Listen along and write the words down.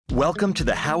Welcome to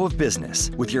the How of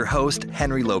Business with your host,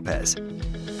 Henry Lopez,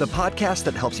 the podcast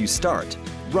that helps you start,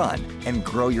 run, and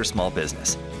grow your small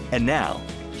business. And now,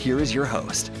 here is your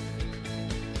host.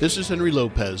 This is Henry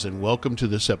Lopez, and welcome to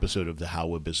this episode of the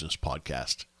How of Business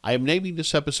podcast. I am naming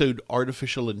this episode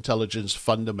Artificial Intelligence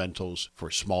Fundamentals for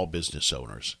Small Business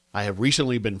Owners. I have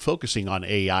recently been focusing on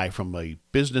AI from a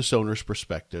business owner's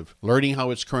perspective, learning how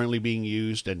it's currently being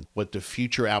used and what the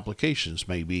future applications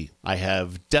may be. I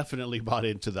have definitely bought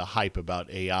into the hype about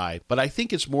AI, but I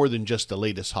think it's more than just the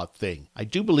latest hot thing. I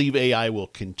do believe AI will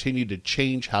continue to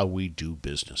change how we do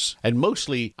business. And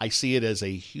mostly, I see it as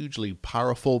a hugely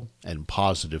powerful and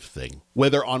positive thing.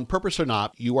 Whether on purpose or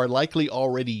not, you are likely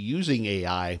already using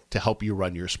AI to help you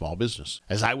run your small business.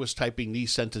 As I was typing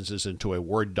these sentences into a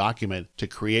Word document to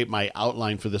create my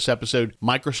outline for this episode,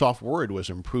 Microsoft Word was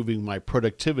improving my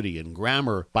productivity and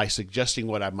grammar by suggesting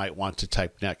what I might want to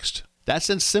type next. That's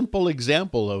a simple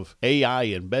example of AI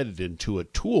embedded into a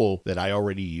tool that I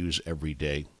already use every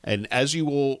day. And as you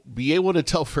will be able to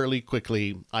tell fairly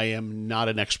quickly, I am not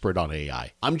an expert on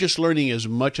AI. I'm just learning as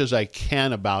much as I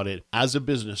can about it as a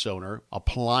business owner,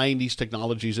 applying these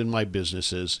technologies in my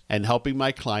businesses, and helping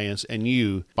my clients and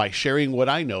you by sharing what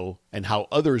I know and how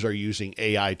others are using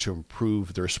AI to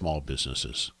improve their small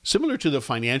businesses. Similar to the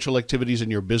financial activities in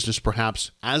your business,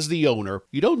 perhaps, as the owner,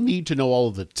 you don't need to know all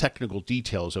of the technical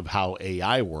details of how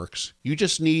AI works. You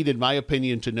just need, in my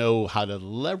opinion, to know how to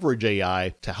leverage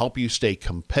AI to help you stay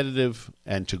competitive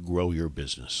and to grow your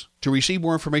business. To receive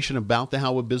more information about the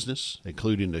How of Business,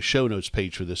 including the show notes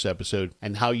page for this episode,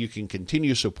 and how you can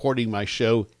continue supporting my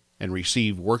show and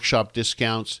receive workshop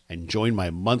discounts and join my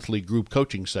monthly group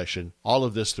coaching session, all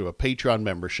of this through a Patreon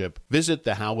membership, visit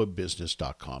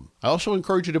thehowofbusiness.com. I also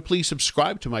encourage you to please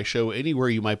subscribe to my show anywhere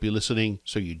you might be listening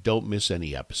so you don't miss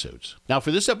any episodes. Now,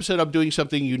 for this episode, I'm doing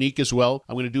something unique as well.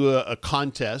 I'm going to do a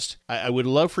contest. I would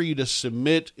love for you to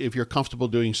submit, if you're comfortable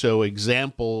doing so, an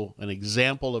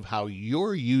example of how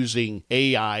you're using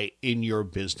AI in your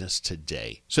business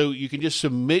today. So you can just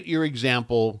submit your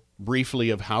example briefly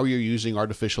of how you're using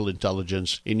artificial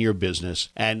intelligence in your business,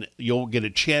 and you'll get a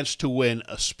chance to win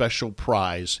a special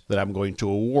prize that I'm going to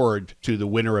award to the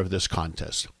winner of this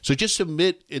contest. So just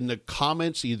submit in the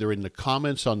comments, either in the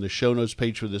comments on the show notes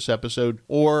page for this episode,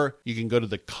 or you can go to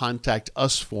the Contact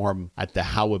Us form at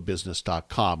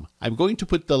thehowofbusiness.com. I'm going to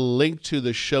put the link to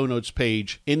the show notes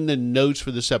page in the notes for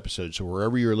this episode. So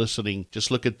wherever you're listening, just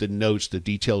look at the notes, the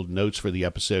detailed notes for the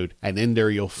episode, and in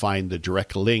there you'll find the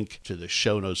direct link to the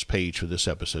show notes page for this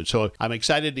episode. So I'm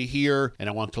excited to hear, and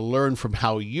I want to learn from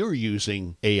how you're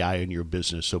using AI in your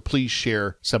business. So please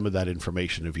share some of that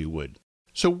information if you would.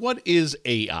 So what is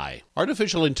AI?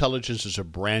 Artificial intelligence is a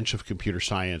branch of computer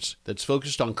science that's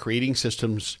focused on creating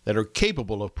systems that are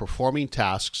capable of performing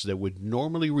tasks that would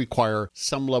normally require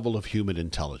some level of human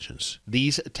intelligence.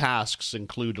 These tasks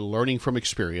include learning from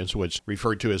experience, what's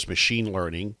referred to as machine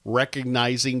learning,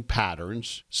 recognizing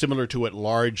patterns, similar to what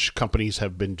large companies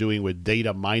have been doing with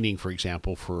data mining, for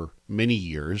example, for many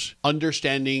years,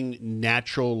 understanding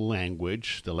natural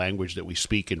language, the language that we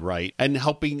speak and write, and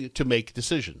helping to make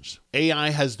decisions.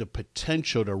 AI has the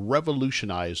potential to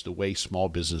revolutionize the way small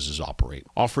businesses operate,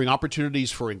 offering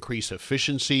opportunities for increased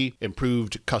efficiency,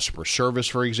 improved customer service,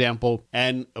 for example,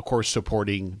 and, of course,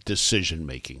 supporting decision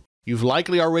making. You've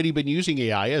likely already been using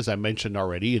AI, as I mentioned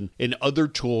already, in other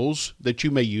tools that you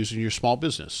may use in your small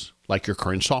business, like your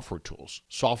current software tools.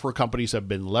 Software companies have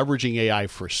been leveraging AI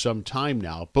for some time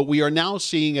now, but we are now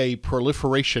seeing a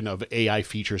proliferation of AI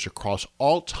features across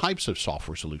all types of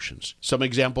software solutions. Some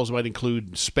examples might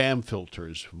include spam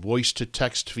filters,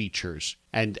 voice-to-text features,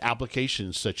 and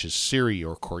applications such as Siri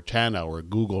or Cortana or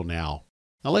Google Now.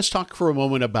 Now let's talk for a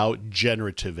moment about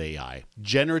generative AI.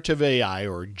 Generative AI,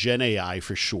 or Gen AI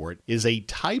for short, is a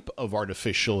type of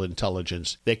artificial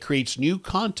intelligence that creates new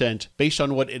content based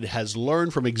on what it has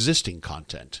learned from existing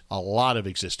content, a lot of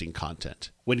existing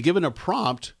content. When given a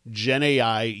prompt, Gen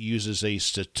AI uses a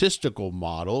statistical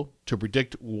model to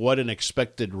predict what an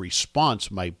expected response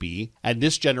might be, and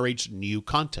this generates new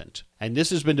content. And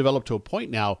this has been developed to a point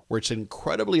now where it's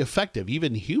incredibly effective,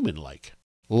 even human-like.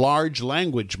 Large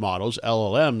language models,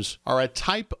 LLMs, are a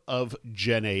type of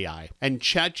Gen AI, and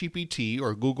ChatGPT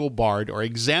or Google Bard are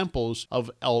examples of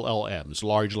LLMs,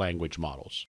 large language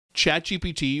models.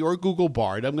 ChatGPT or Google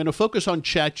Bard. I'm going to focus on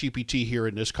ChatGPT here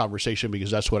in this conversation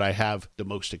because that's what I have the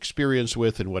most experience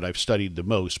with and what I've studied the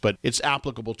most, but it's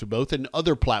applicable to both and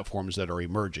other platforms that are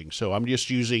emerging. So I'm just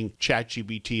using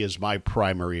ChatGPT as my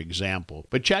primary example.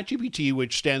 But ChatGPT,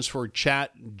 which stands for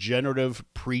Chat Generative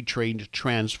Pre-trained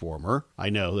Transformer, I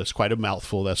know that's quite a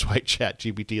mouthful, that's why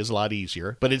ChatGPT is a lot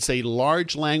easier, but it's a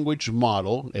large language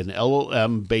model, an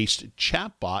LLM-based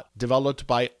chatbot developed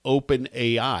by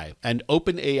OpenAI. And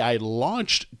OpenAI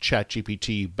launched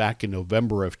ChatGPT back in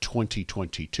November of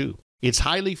 2022. It's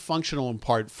highly functional in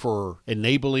part for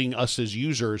enabling us as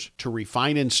users to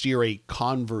refine and steer a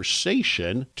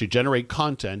conversation to generate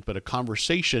content, but a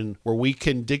conversation where we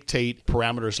can dictate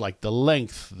parameters like the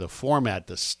length, the format,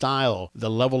 the style, the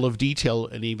level of detail,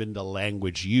 and even the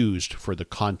language used for the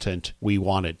content we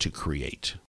want it to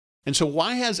create. And so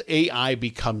why has AI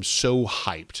become so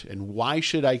hyped, and why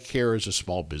should I care as a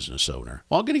small business owner?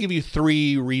 Well, I'm going to give you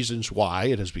 3 reasons why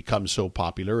it has become so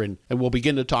popular, and we'll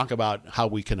begin to talk about how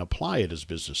we can apply it as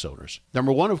business owners.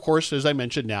 Number 1, of course, as I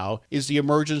mentioned now, is the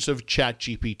emergence of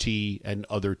ChatGPT and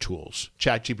other tools.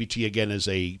 ChatGPT, again, is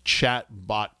a chat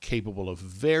bot capable of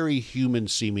very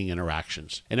human-seeming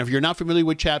interactions. And if you're not familiar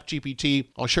with ChatGPT,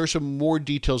 I'll share some more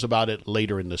details about it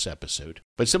later in this episode.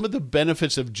 But some of the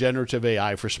benefits of generative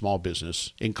AI for small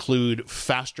business include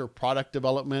faster product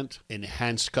development,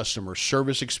 enhanced customer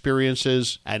service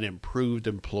experiences, and improved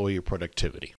employee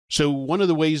productivity. So one of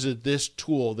the ways that this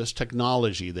tool, this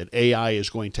technology, that AI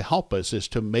is going to help us is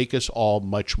to make us all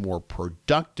much more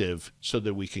productive so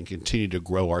that we can continue to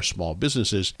grow our small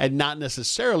businesses and not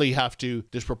necessarily have to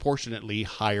disproportionately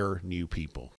hire new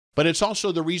people. But it's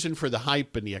also the reason for the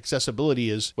hype and the accessibility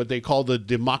is what they call the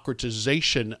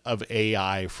democratization of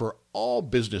AI for all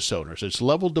business owners. It's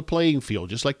leveled the playing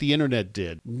field, just like the internet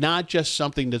did, not just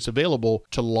something that's available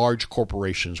to large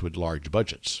corporations with large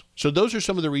budgets. So those are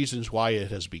some of the reasons why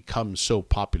it has become so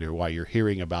popular, why you're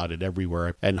hearing about it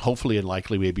everywhere, and hopefully and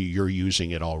likely maybe you're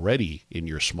using it already in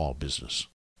your small business.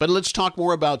 But let's talk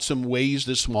more about some ways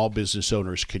that small business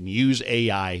owners can use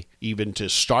AI even to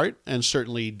start and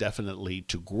certainly definitely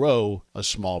to grow a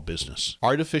small business.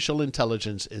 Artificial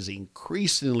intelligence is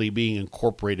increasingly being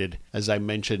incorporated, as I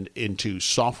mentioned, into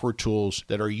software tools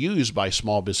that are used by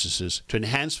small businesses to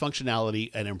enhance functionality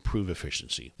and improve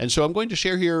efficiency. And so I'm going to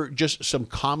share here just some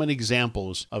common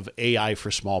examples of AI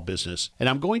for small business. And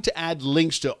I'm going to add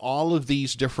links to all of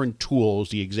these different tools,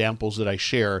 the examples that I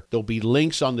share. There'll be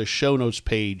links on the show notes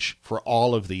page for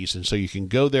all of these. And so you can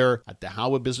go there at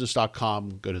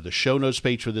thehowofbusiness.com, go to the show notes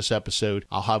page for this episode.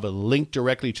 I'll have a link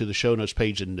directly to the show notes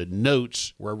page in the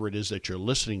notes, wherever it is that you're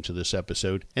listening to this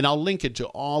episode. And I'll link it to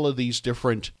all of these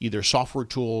different either software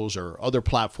tools or other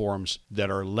platforms that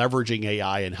are leveraging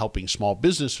AI and helping small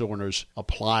business owners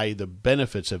apply the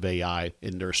benefits of AI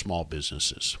in their small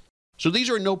businesses. So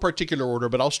these are in no particular order,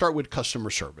 but I'll start with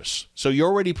customer service. So you're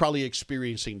already probably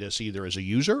experiencing this either as a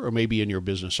user or maybe in your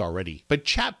business already. But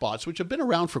chatbots, which have been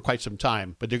around for quite some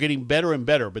time, but they're getting better and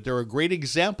better, but they're a great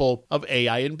example of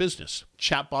AI in business.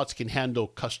 Chatbots can handle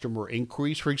customer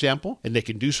inquiries, for example, and they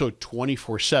can do so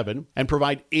 24/7 and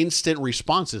provide instant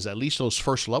responses, at least those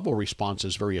first level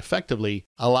responses very effectively,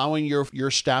 allowing your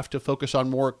staff to focus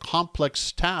on more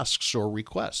complex tasks or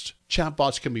requests.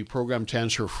 Chatbots can be programmed to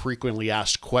answer frequently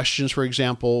asked questions, for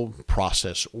example,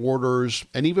 process orders,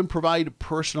 and even provide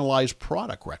personalized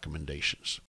product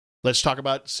recommendations. Let's talk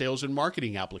about sales and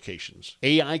marketing applications.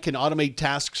 AI can automate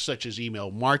tasks such as email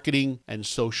marketing and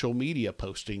social media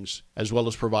postings, as well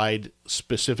as provide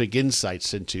specific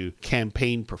insights into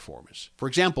campaign performance. For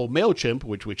example, MailChimp,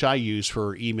 which I use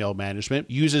for email management,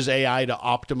 uses AI to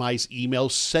optimize email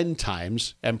send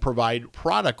times and provide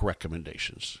product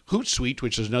recommendations. Hootsuite,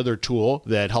 which is another tool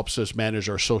that helps us manage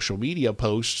our social media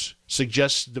posts,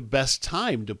 suggests the best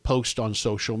time to post on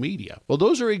social media. Well,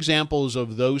 those are examples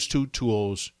of those two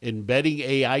tools embedding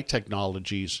AI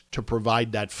technologies to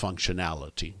provide that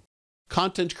functionality.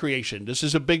 Content creation. This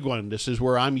is a big one. This is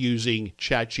where I'm using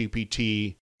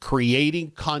ChatGPT.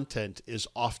 Creating content is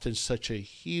often such a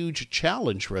huge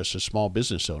challenge for us as small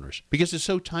business owners because it's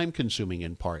so time consuming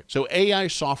in part. So AI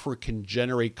software can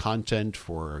generate content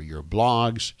for your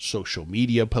blogs, social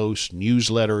media posts,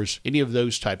 newsletters, any of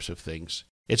those types of things.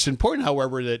 It's important,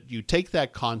 however, that you take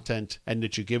that content and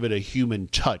that you give it a human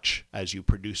touch as you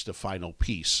produce the final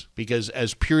piece. Because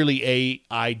as purely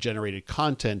AI-generated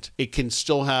content, it can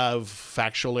still have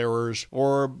factual errors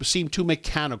or seem too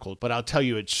mechanical. But I'll tell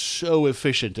you, it's so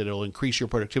efficient that it'll increase your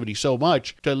productivity so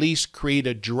much to at least create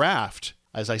a draft.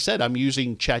 As I said, I'm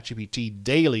using ChatGPT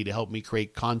daily to help me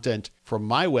create content for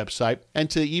my website and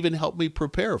to even help me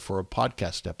prepare for a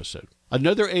podcast episode.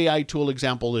 Another AI tool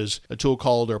example is a tool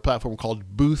or a platform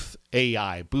called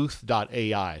booth.ai,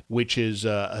 which is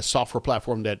a software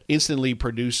platform that instantly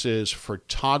produces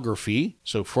photography,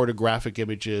 so photographic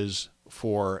images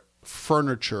for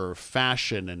furniture,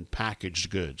 fashion, and packaged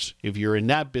goods. If you're in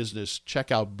that business,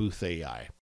 check out Booth AI.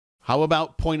 How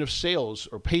about point of sales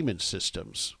or payment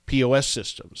systems, POS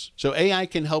systems? So AI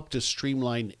can help to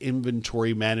streamline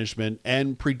inventory management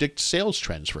and predict sales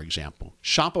trends, for example.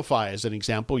 Shopify, as an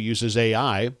example, uses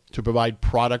AI to provide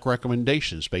product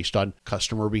recommendations based on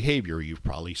customer behavior. You've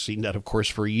probably seen that, of course,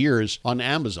 for years on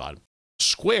Amazon.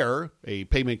 Square, a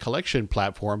payment collection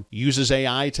platform, uses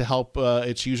AI to help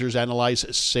its users analyze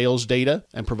sales data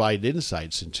and provide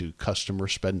insights into customer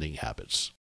spending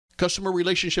habits. Customer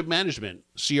relationship management,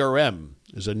 CRM,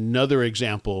 is another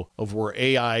example of where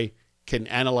AI can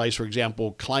analyze, for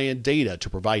example, client data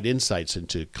to provide insights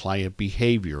into client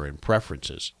behavior and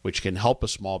preferences, which can help a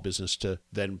small business to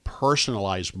then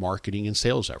personalize marketing and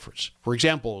sales efforts. For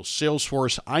example,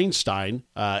 Salesforce Einstein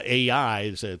AI,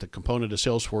 the component of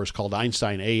Salesforce called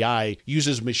Einstein AI,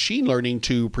 uses machine learning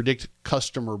to predict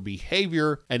customer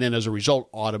behavior and then as a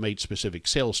result automate specific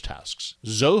sales tasks.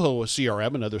 Zoho, a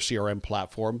CRM, another CRM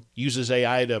platform, uses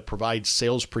AI to provide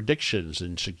sales predictions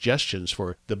and suggestions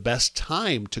for the best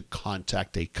time to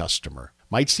contact a customer.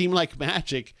 Might seem like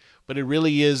magic, but it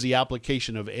really is the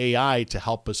application of AI to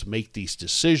help us make these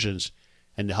decisions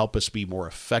and to help us be more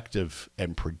effective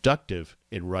and productive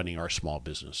in running our small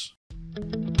business.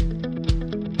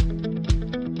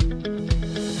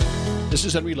 This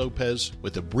is Henry Lopez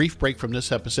with a brief break from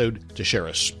this episode to share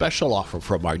a special offer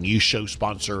from our new show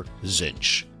sponsor,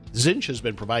 Zinch. Zinch has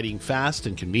been providing fast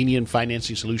and convenient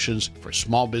financing solutions for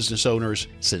small business owners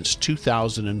since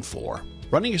 2004.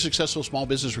 Running a successful small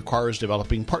business requires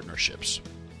developing partnerships,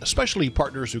 especially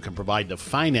partners who can provide the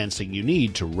financing you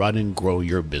need to run and grow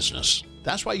your business.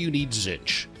 That's why you need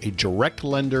Zinch, a direct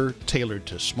lender tailored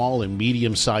to small and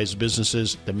medium-sized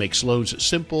businesses that makes loans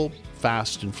simple,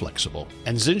 fast, and flexible.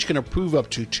 And Zinch can approve up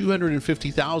to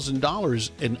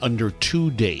 $250,000 in under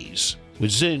 2 days.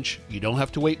 With Zinch, you don't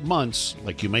have to wait months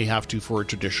like you may have to for a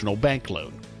traditional bank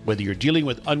loan. Whether you're dealing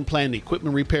with unplanned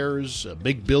equipment repairs, a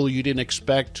big bill you didn't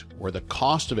expect, or the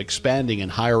cost of expanding and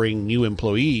hiring new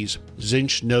employees,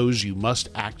 Zinch knows you must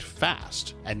act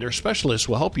fast, and their specialists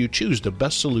will help you choose the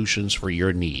best solutions for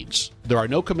your needs. There are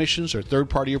no commissions or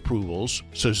third-party approvals,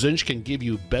 so Zinch can give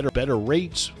you better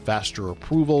rates, faster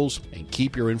approvals, and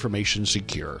keep your information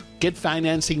secure. Get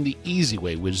financing the easy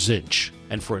way with Zinch.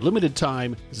 And for a limited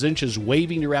time, Zinch is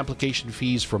waiving your application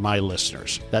fees for my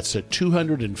listeners. That's a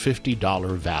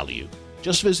 $250 value.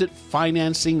 Just visit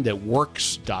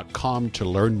financingthatworks.com to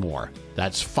learn more.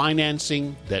 That's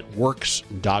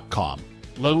financingthatworks.com.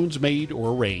 Loans made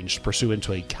or arranged pursuant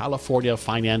to a California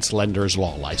Finance Lender's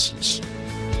Law license.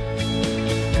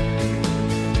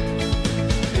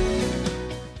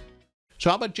 So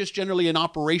how about just generally in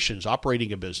operations,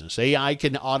 operating a business? AI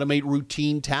can automate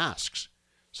routine tasks,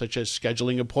 such as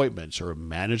scheduling appointments or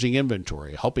managing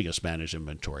inventory, helping us manage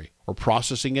inventory, or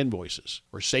processing invoices,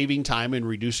 or saving time and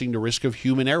reducing the risk of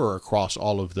human error across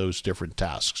all of those different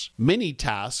tasks. Many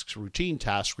tasks, routine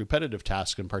tasks, repetitive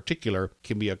tasks in particular,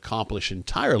 can be accomplished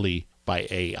entirely by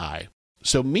AI.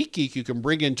 So MeetGeek you can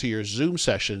bring into your Zoom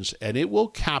sessions and it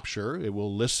will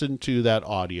listen to that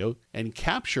audio and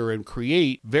capture and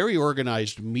create very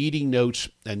organized meeting notes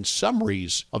and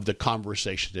summaries of the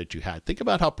conversation that you had. Think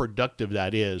about how productive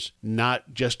that is,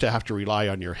 not just to have to rely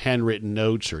on your handwritten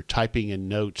notes or typing in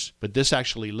notes, but this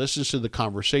actually listens to the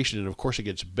conversation and of course it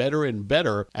gets better and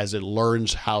better as it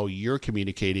learns how you're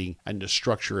communicating and the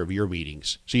structure of your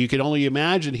meetings. So you can only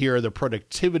imagine here the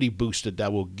productivity boost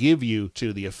that will give you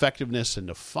to the effectiveness and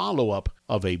the follow-up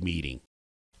of a meeting.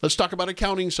 Let's talk about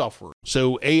accounting software.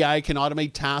 So AI can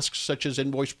automate tasks such as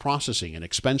invoice processing and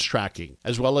expense tracking,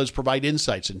 as well as provide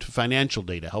insights into financial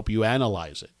data, help you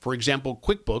analyze it. For example,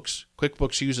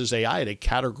 QuickBooks uses AI to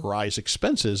categorize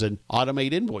expenses and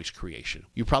automate invoice creation.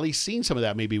 You've probably seen some of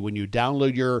that maybe when you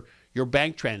download your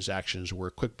bank transactions,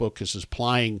 where QuickBooks is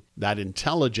applying that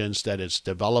intelligence that it's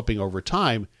developing over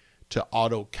time to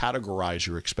auto-categorize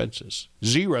your expenses.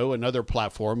 Xero, another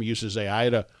platform, uses AI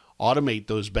to automate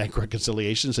those bank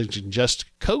reconciliations and suggest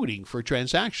coding for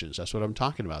transactions. That's what I'm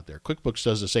talking about there. QuickBooks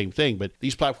does the same thing, but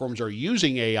these platforms are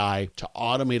using AI to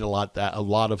automate a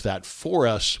lot of that for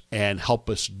us and help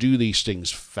us do these things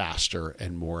faster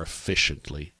and more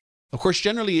efficiently. Of course,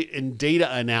 generally in data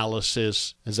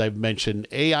analysis, as I've mentioned,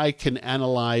 AI can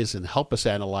analyze and help us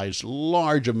analyze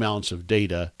large amounts of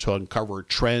data to uncover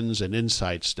trends and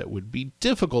insights that would be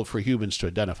difficult for humans to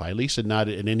identify, at least not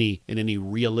in any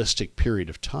realistic period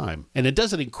of time. And it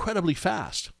does it incredibly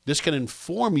fast. This can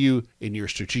inform you in your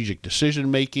strategic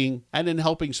decision making and in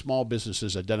helping small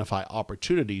businesses identify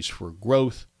opportunities for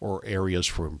growth or areas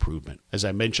for improvement. As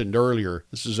I mentioned earlier,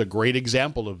 this is a great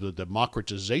example of the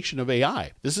democratization of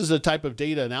AI. This is a type of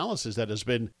data analysis that has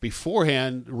been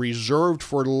beforehand reserved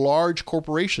for large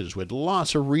corporations with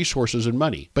lots of resources and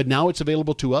money, but now it's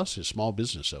available to us as small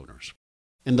business owners.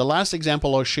 And the last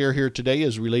example I'll share here today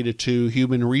is related to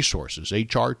human resources,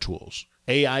 HR tools.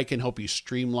 AI can help you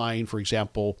streamline, for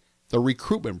example, the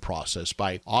recruitment process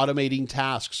by automating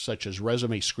tasks such as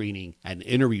resume screening and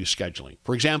interview scheduling.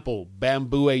 For example,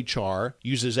 Bamboo HR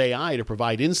uses AI to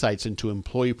provide insights into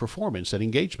employee performance and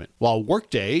engagement, while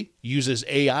Workday uses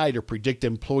AI to predict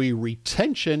employee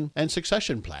retention and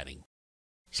succession planning.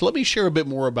 So let me share a bit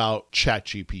more about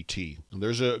ChatGPT.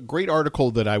 There's a great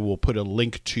article that I will put a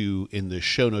link to in the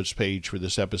show notes page for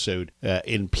this episode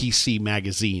in PC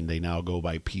Magazine. They now go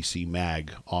by PC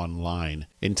Mag online,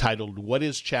 entitled, "What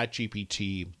is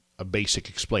ChatGPT? A Basic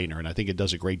Explainer." And I think it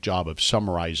does a great job of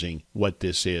summarizing what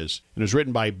this is. And it was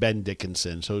written by Ben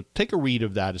Dickinson. So take a read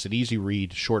of that. It's an easy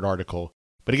read, short article.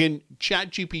 But again,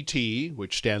 ChatGPT,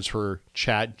 which stands for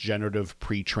Chat Generative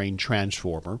Pre-trained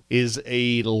Transformer, is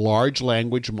a large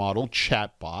language model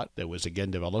chatbot that was again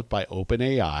developed by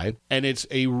OpenAI. And it's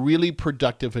a really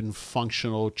productive and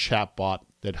functional chatbot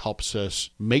that helps us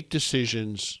make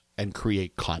decisions and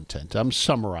create content. I'm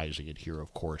summarizing it here,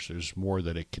 of course. There's more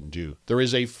that it can do. There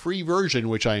is a free version,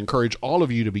 which I encourage all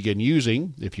of you to begin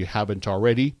using if you haven't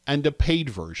already, and a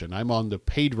paid version. I'm on the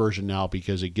paid version now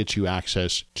because it gets you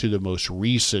access to the most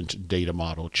recent data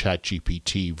model,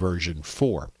 ChatGPT version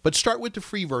 4. But start with the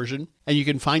free version, and you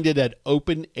can find it at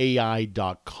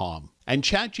openai.com. And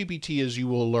ChatGPT, as you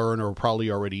will learn or probably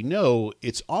already know,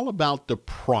 it's all about the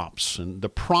prompts. And the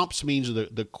prompts means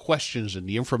the questions and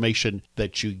the information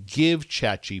that you give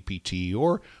ChatGPT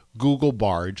or Google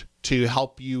Bard to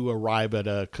help you arrive at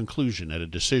a conclusion, at a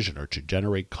decision, or to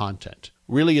generate content.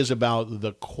 Really is about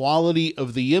the quality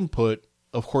of the input,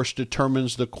 of course,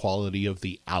 determines the quality of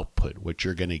the output, which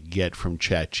you're going to get from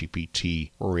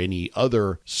ChatGPT or any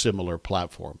other similar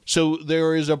platform. So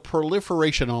there is a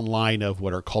proliferation online of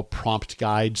what are called prompt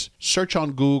guides. Search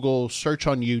on Google, search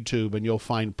on YouTube, and you'll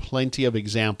find plenty of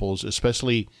examples,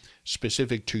 especially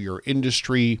specific to your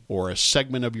industry or a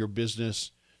segment of your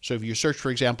business. So if you search,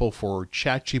 for example, for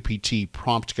ChatGPT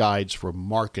prompt guides for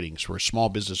marketing, for small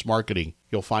business marketing,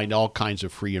 you'll find all kinds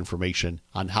of free information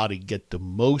on how to get the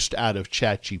most out of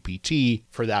ChatGPT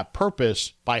for that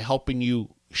purpose by helping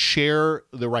you share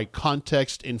the right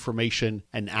context, information,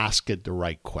 and ask it the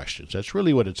right questions. That's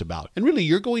really what it's about. And really,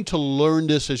 you're going to learn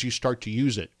this as you start to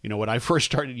use it. You know, when I first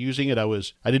started using it, I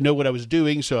didn't know what I was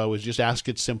doing, so I was just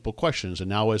asking simple questions. And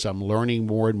now as I'm learning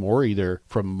more and more, either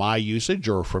from my usage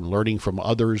or from learning from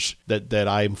others that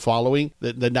I'm following,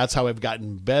 then that's how I've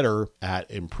gotten better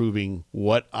at improving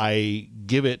what I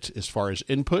give it as far as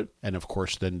input, and of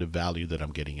course, then the value that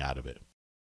I'm getting out of it.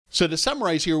 So to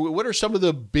summarize here, what are some of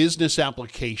the business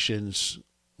applications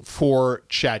for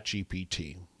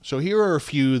ChatGPT? So here are a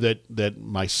few that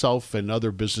myself and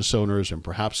other business owners, and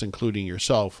perhaps including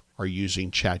yourself, are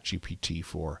using ChatGPT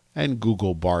for, and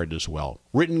Google Bard as well.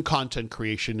 Written content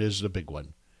creation is the big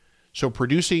one. So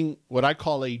producing what I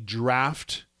call a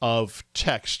draft of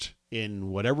text in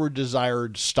whatever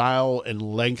desired style and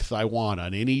length I want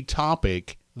on any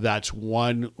topic, that's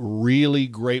one really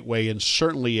great way, and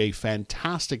certainly a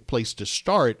fantastic place to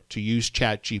start to use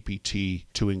ChatGPT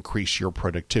to increase your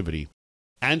productivity.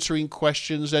 Answering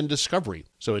questions and discovery.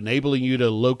 So enabling you to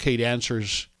locate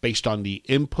answers based on the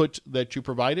input that you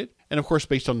provided, and of course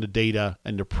based on the data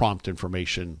and the prompt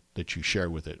information that you share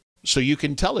with it. So you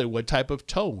can tell it what type of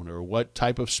tone or what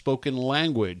type of spoken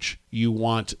language you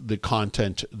want the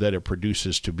content that it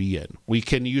produces to be in. We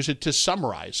can use it to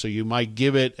summarize. So you might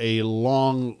give it a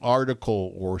long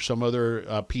article or some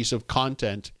other piece of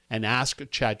content and ask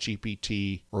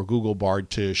ChatGPT or Google Bard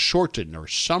to shorten or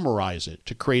summarize it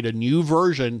to create a new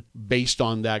version based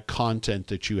on that content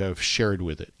that you have shared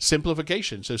with it.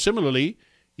 Simplification. So similarly,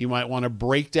 you might want to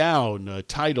break down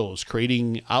titles,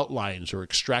 creating outlines, or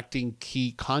extracting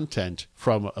key content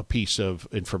from a piece of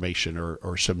information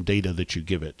or some data that you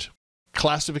give it.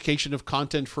 Classification of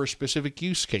content for specific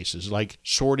use cases, like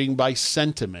sorting by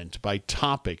sentiment, by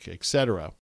topic,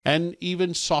 etc. And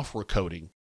even software coding.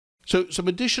 So some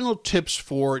additional tips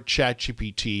for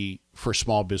ChatGPT for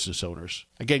small business owners.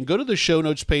 Again, go to the show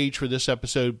notes page for this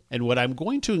episode, and what I'm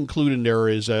going to include in there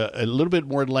is a little bit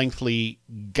more lengthy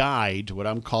guide, what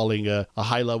I'm calling a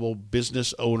high-level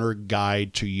business owner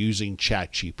guide to using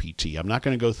ChatGPT. I'm not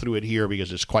going to go through it here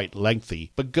because it's quite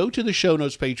lengthy, but go to the show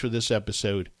notes page for this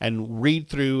episode and read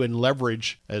through and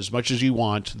leverage as much as you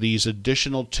want these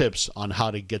additional tips on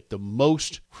how to get the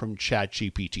most from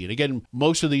ChatGPT. And again,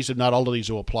 most of these, if not all of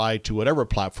these, will apply to whatever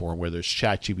platform, whether it's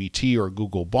ChatGPT or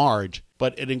Google Bard,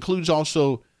 but it includes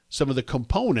also some of the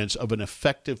components of an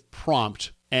effective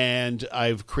prompt, and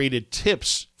I've created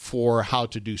tips for how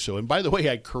to do so. And by the way,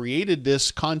 I created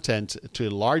this content to a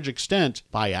large extent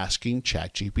by asking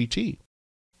ChatGPT.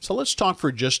 So let's talk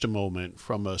for just a moment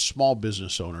from a small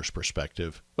business owner's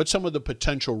perspective, what some of the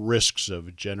potential risks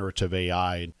of generative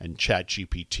AI and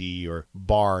ChatGPT or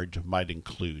Bard might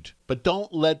include. But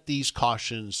don't let these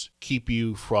cautions keep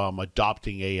you from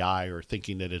adopting AI or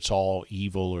thinking that it's all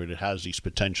evil or it has these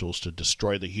potentials to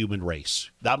destroy the human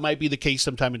race. That might be the case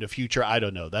sometime in the future. I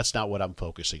don't know. That's not what I'm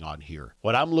focusing on here.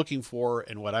 What I'm looking for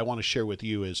and what I want to share with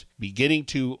you is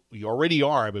you already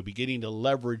are, but beginning to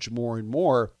leverage more and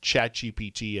more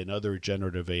ChatGPT and other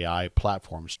generative AI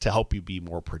platforms to help you be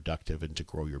more productive and to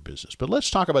grow your business. But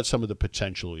let's talk about some of the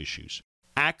potential issues.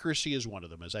 Accuracy is one of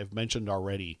them. As I've mentioned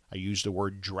already, I use the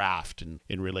word draft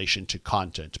in relation to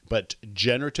content. But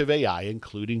generative AI,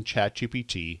 including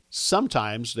ChatGPT,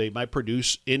 sometimes they might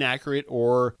produce inaccurate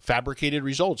or fabricated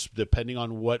results, depending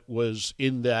on what was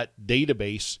in that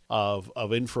database of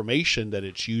information that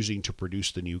it's using to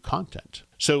produce the new content.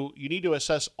 So you need to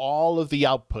assess all of the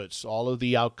outputs, all of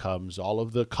the outcomes, all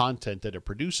of the content that it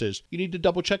produces. You need to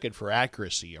double check it for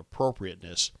accuracy,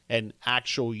 appropriateness, and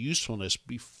actual usefulness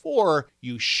before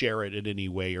you share it in any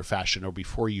way or fashion or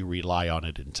before you rely on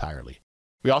it entirely.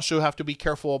 We also have to be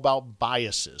careful about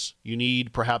biases. You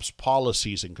need perhaps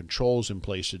policies and controls in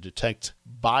place to detect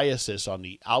biases on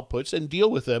the outputs and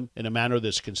deal with them in a manner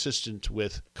that's consistent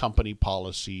with company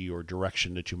policy or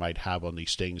direction that you might have on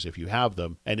these things if you have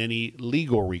them, and any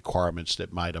legal requirements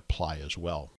that might apply as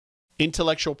well.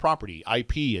 Intellectual property,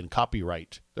 IP, and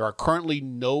copyright. There are currently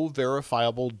no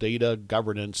verifiable data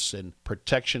governance and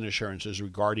protection assurances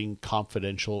regarding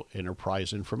confidential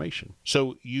enterprise information.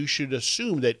 So you should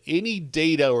assume that any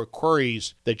data or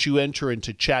queries that you enter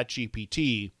into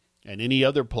ChatGPT and any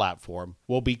other platform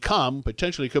will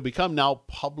potentially could become now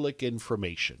public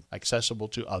information, accessible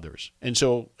to others. And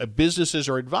so businesses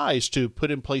are advised to put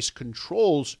in place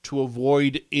controls to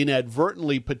avoid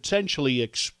inadvertently potentially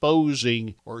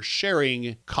exposing or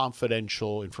sharing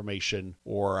confidential information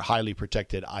or highly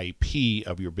protected IP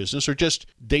of your business, or just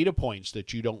data points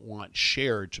that you don't want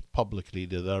shared publicly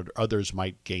that others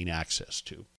might gain access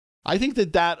to. I think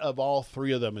that of all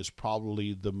three of them is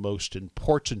probably the most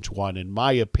important one, in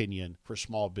my opinion, for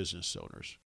small business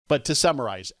owners. But to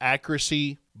summarize,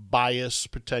 accuracy, bias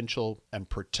potential, and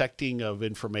protecting of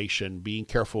information, being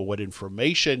careful what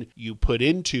information you put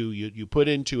into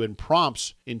and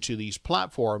prompts into these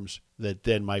platforms that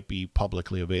then might be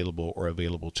publicly available or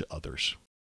available to others.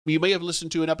 You may have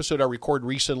listened to an episode I recorded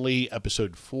recently,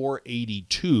 episode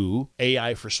 482,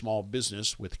 AI for Small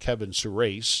Business with Kevin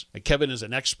Surace. Kevin is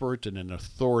an expert and an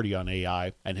authority on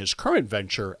AI, and his current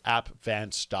venture,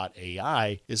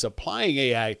 AppVance.ai, is applying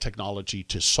AI technology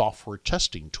to software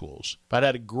testing tools. But I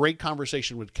had a great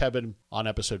conversation with Kevin on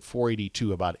episode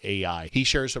 482 about AI. He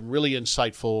shares some really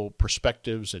insightful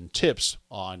perspectives and tips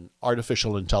on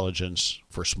artificial intelligence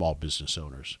for small business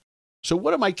owners. So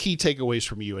what are my key takeaways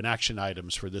from you and action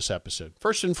items for this episode?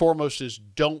 First and foremost is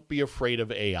don't be afraid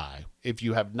of AI. If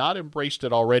you have not embraced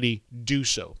it already, do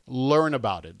so. Learn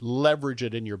about it. Leverage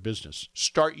it in your business.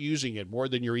 Start using it more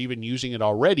than you're even using it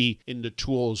already in the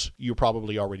tools you're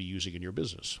probably already using in your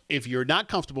business. If you're not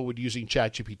comfortable with using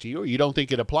ChatGPT or you don't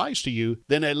think it applies to you,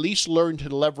 then at least learn to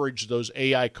leverage those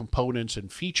AI components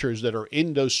and features that are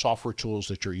in those software tools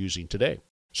that you're using today.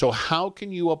 So how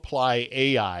can you apply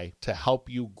AI to help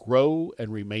you grow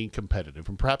and remain competitive,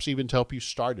 and perhaps even to help you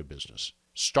start a business?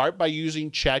 Start by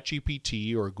using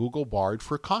ChatGPT or Google Bard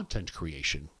for content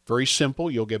creation. Very simple.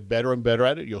 You'll get better and better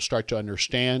at it. You'll start to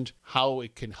understand how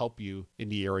it can help you in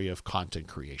the area of content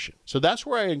creation. So that's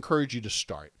where I encourage you to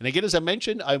start. And again, as I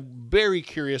mentioned, I'm very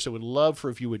curious. I would love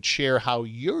if you would share how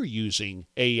you're using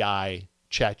AI,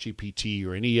 ChatGPT,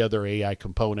 or any other AI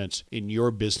components in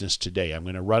your business today. I'm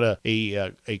going to run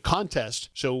a contest.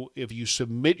 So if you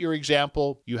submit your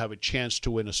example, you have a chance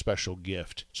to win a special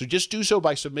gift. So just do so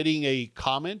by submitting a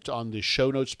comment on the show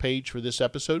notes page for this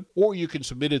episode, or you can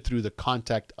submit it through the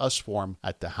Contact Us form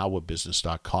at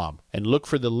thehowabusiness.com. And look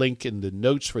for the link in the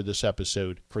notes for this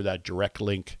episode for that direct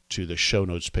link to the show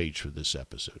notes page for this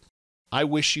episode. I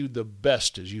wish you the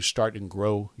best as you start and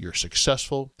grow your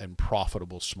successful and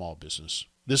profitable small business.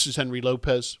 This is Henry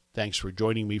Lopez. Thanks for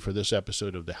joining me for this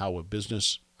episode of The How of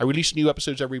Business. I release new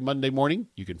episodes every Monday morning.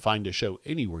 You can find the show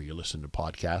anywhere you listen to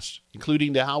podcasts,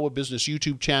 including the How of Business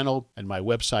YouTube channel and my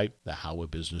website,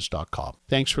 thehowofbusiness.com.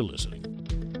 Thanks for listening.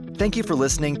 Thank you for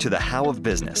listening to The How of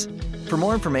Business. For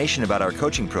more information about our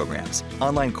coaching programs,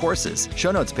 online courses,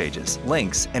 show notes pages,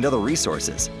 links, and other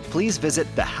resources, please visit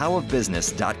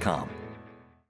thehowofbusiness.com.